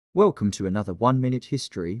Welcome to another 1-minute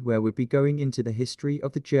history where we'll be going into the history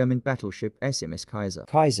of the German battleship SMS Kaiser.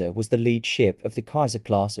 Kaiser was the lead ship of the Kaiser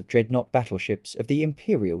class of dreadnought battleships of the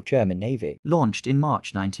Imperial German Navy. Launched in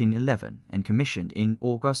March 1911 and commissioned in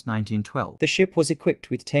August 1912. The ship was equipped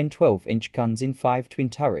with 10 12-inch guns in 5 twin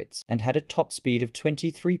turrets and had a top speed of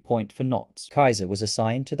 23.4 knots. Kaiser was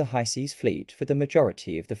assigned to the High Seas Fleet for the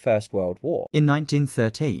majority of the First World War. In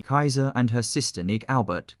 1913, Kaiser and her sister Nig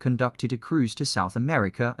Albert conducted a cruise to South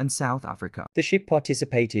America and South Africa. The ship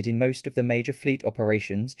participated in most of the major fleet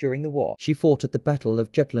operations during the war. She fought at the Battle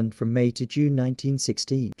of Jutland from May to June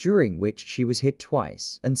 1916, during which she was hit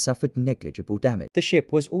twice and suffered negligible damage. The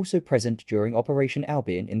ship was also present during Operation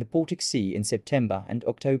Albion in the Baltic Sea in September and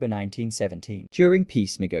October 1917. During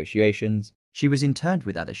peace negotiations, she was interned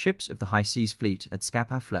with other ships of the High Seas Fleet at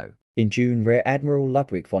Scapa Flow. In June, Rear Admiral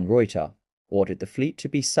Ludwig von Reuter ordered the fleet to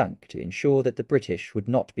be sunk to ensure that the British would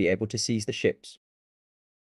not be able to seize the ships.